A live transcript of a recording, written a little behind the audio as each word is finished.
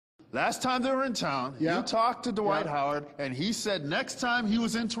Last time they were in town, you talked to Dwight Howard, and he said next time he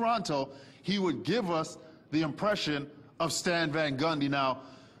was in Toronto, he would give us the impression of Stan Van Gundy. Now,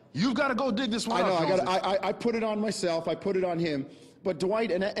 you've got to go dig this one up. I put it on myself. I put it on him. But Dwight,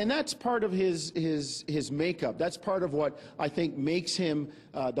 and that's part of his makeup. That's part of what I think makes him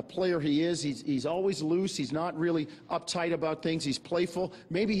the player he is. He's always loose. He's not really uptight about things. He's playful.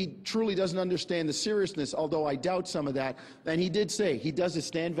 Maybe he truly doesn't understand the seriousness, although I doubt some of that. And he did say he does his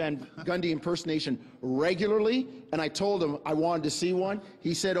Stan Van Gundy impersonation regularly, and I told him I wanted to see one.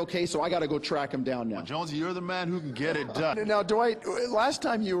 He said, okay, so I got to go track him down now. Well, Jonesy, you're the man who can get it done. Now, Dwight, last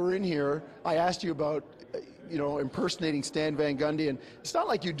time you were in here, I asked you about impersonating Stan Van Gundy, and it's not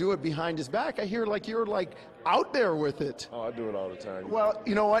like you do it behind his back. I hear like you're like out there with it. Oh, I do it all the time. Well,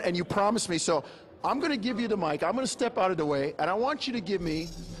 you know what? And you promised me, so I'm going to give you the mic. I'm going to step out of the way, and I want you to give me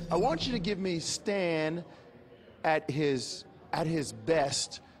Stan at his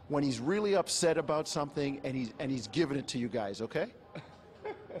best when he's really upset about something and he's giving it to you guys, okay?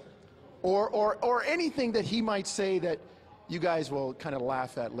 or anything that he might say that you guys will kind of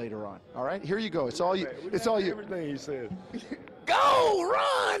laugh at later on. All right, here you go. It's all you. It's all you. Everything he said. Go,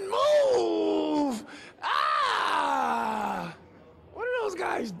 run, move. What are those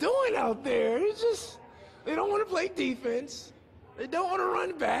guys doing out there? It's just they don't want to play defense. They don't want to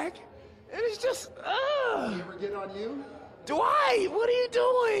run back, and it's just You ever get on you? Dwight, what are you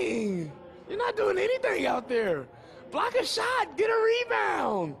doing? You're not doing anything out there. Block a shot, get a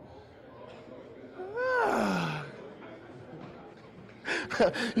rebound.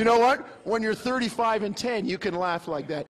 You know what? When you're 35 and 10, you can laugh like that.